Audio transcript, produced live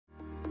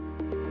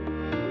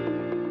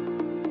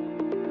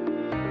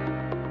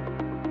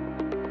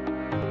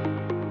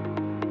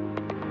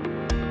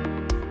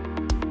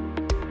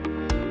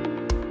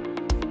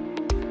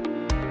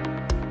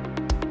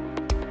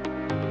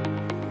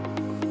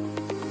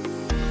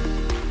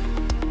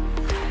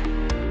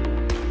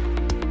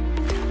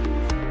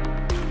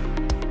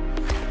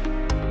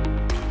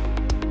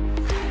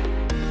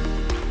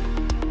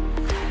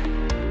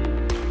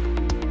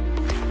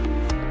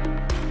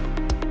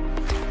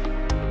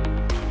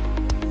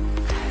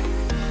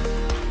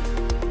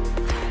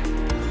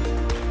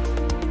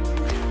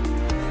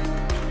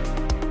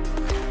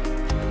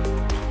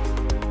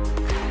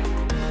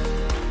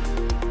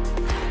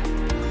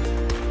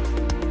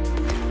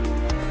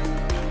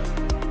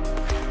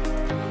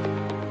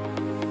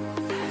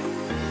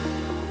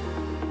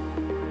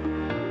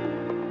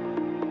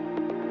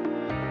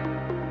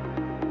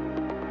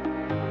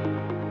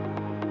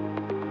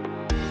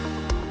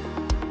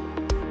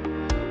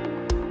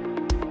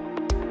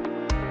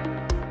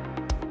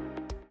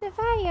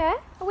Nevaeh,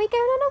 are we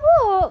going on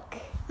a walk?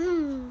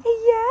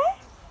 Yeah?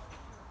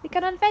 We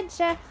going on an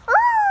adventure?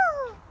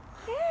 Oh!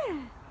 Yeah.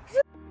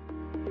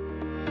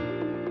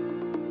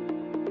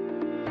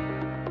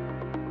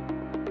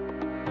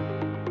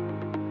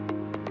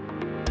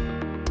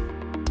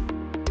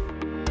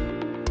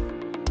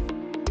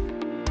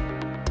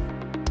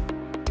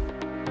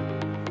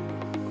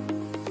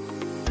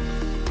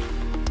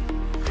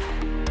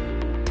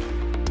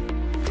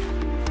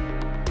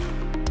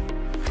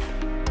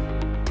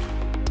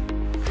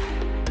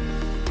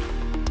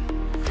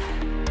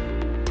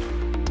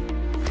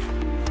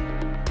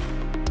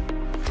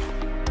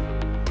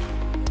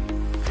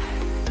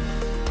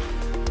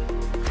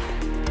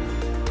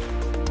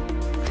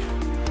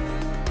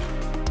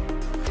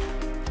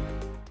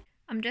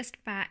 I'm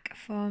just back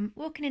from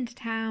walking into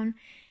town.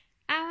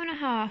 Hour and a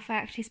half I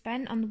actually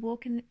spent on the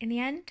walk in the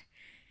end.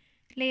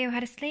 Leo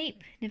had a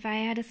sleep,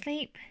 Nevaeh had a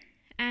sleep,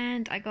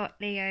 and I got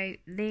Leo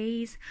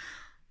these.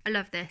 I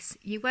love this.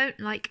 You won't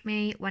like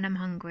me when I'm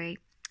hungry.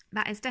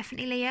 That is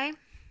definitely Leo,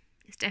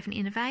 it's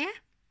definitely Nevaeh,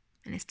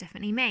 and it's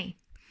definitely me.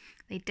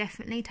 They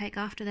definitely take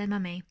after their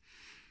mummy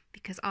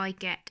because I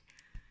get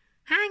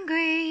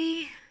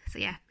hangry. So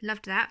yeah,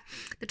 loved that.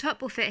 The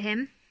top will fit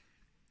him.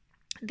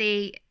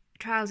 The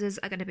trousers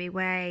are going to be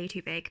way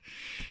too big.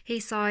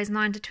 He's size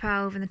 9 to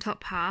 12 in the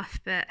top half,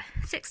 but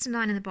 6 to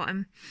 9 in the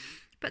bottom,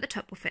 but the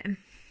top will fit him.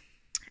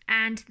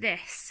 And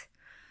this,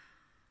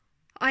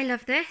 I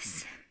love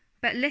this,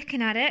 but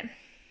looking at it,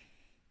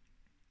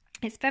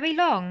 it's very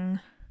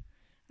long.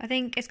 I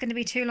think it's going to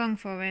be too long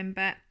for him,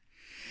 but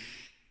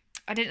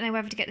I didn't know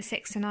whether to get the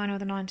 6 to 9 or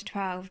the 9 to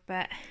 12,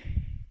 but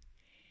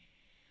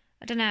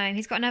I don't know.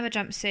 He's got another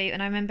jumpsuit,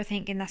 and I remember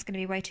thinking that's going to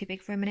be way too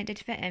big for him, and it did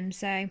fit him,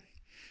 so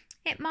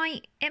it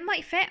might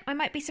fit. I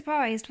might be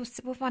surprised.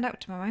 We'll find out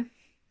tomorrow.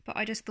 But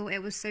I just thought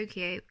it was so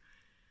cute.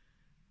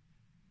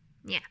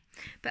 Yeah.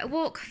 But a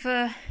walk for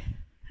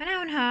an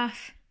hour and a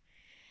half.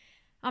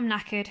 I'm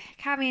knackered.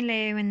 Carrying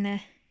Leo in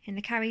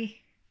the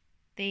carry,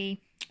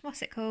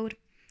 what's it called?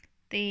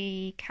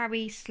 The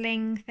carry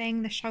sling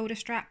thing, the shoulder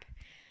strap.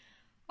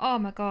 Oh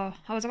my god.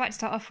 I was about to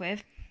start off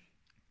with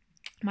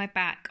my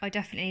back. I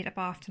definitely need a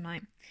bath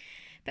tonight.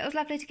 But it was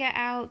lovely to get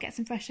out, get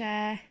some fresh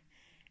air.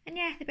 And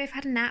yeah, they both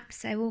had a nap,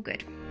 so all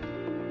good.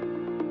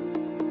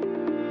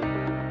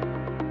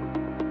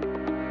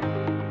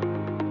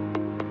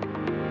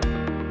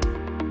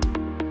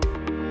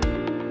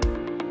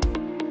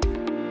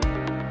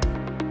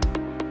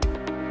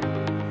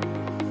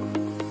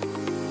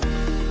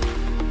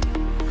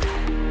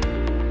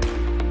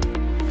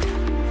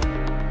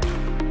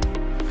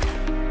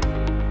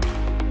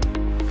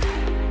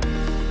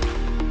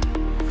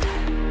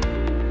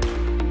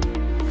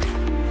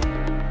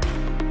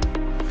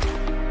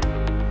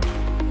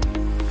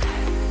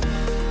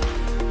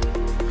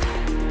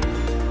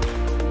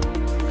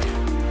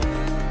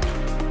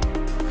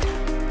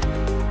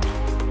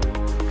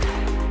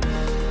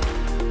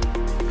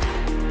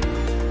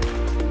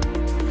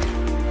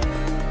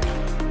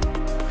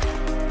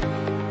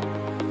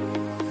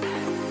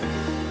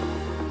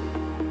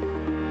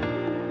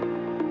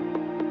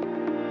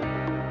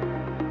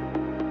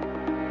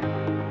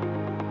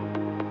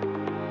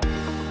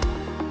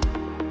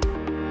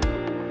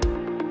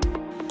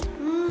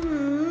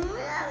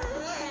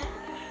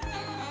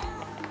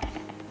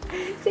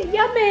 Is it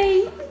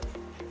yummy?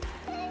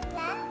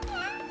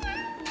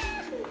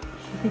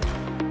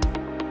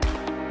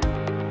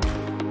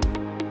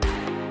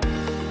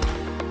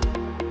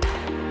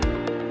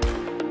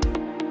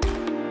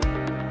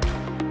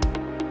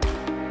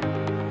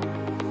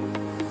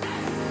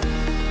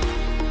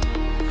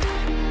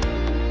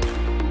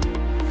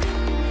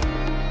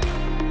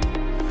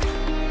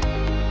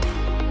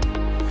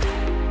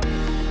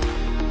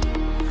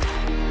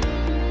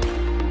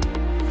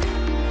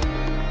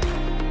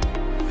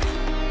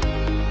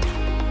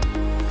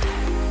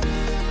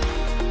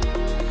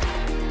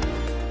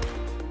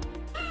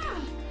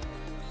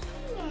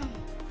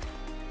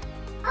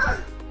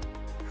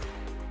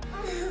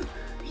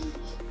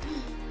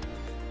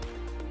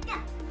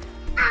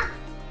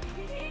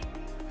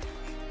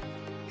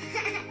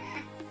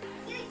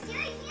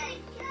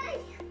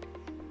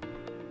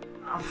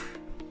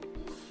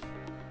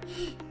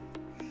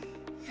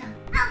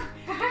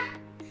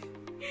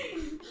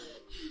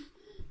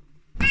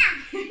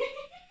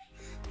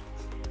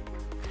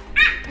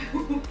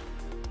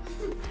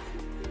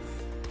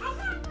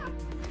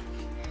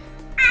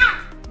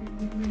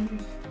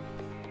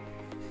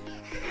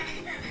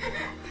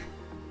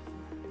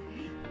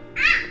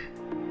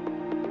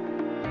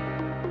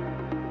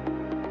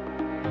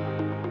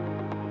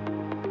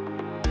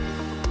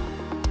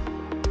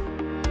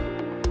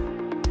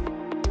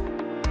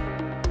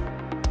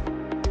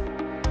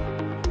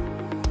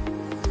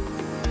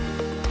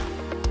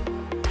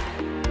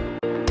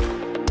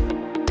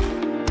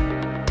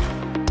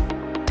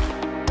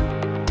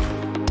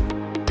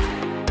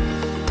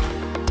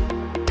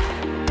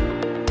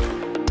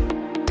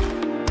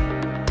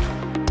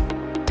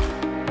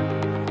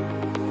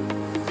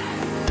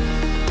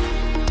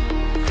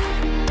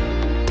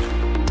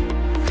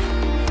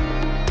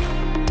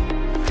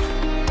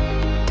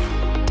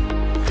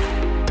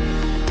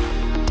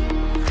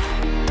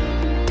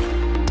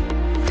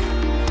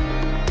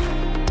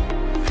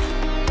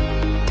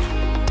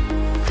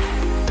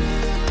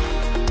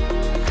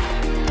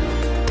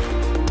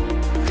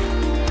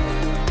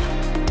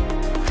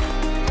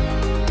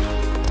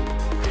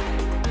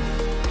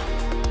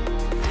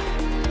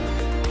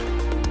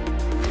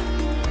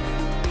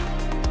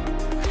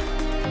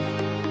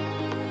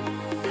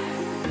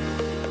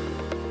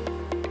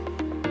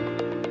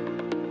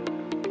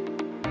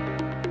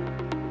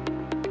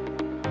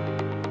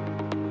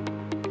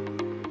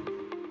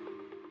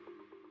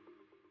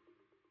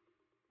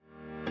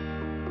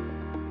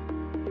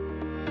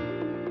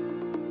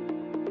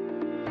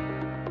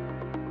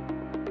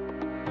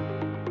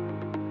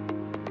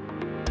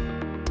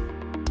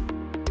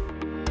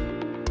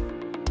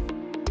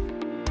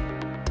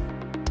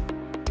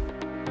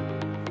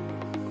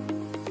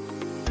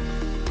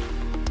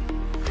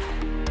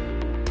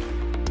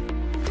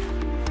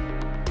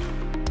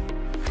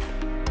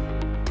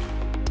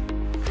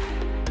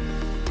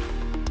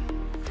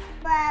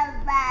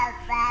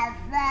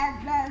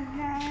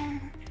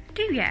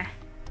 you?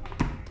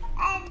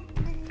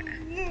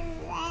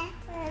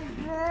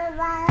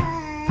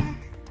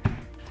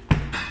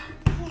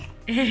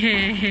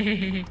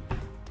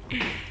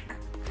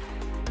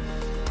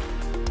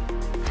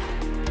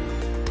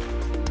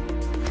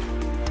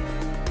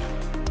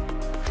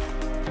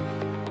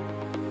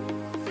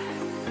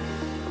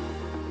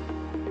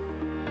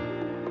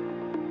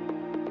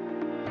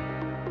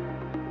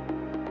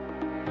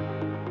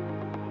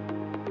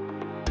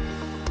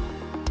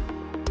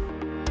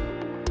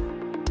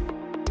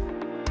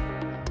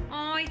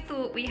 I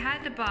thought we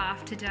had a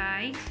bath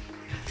today.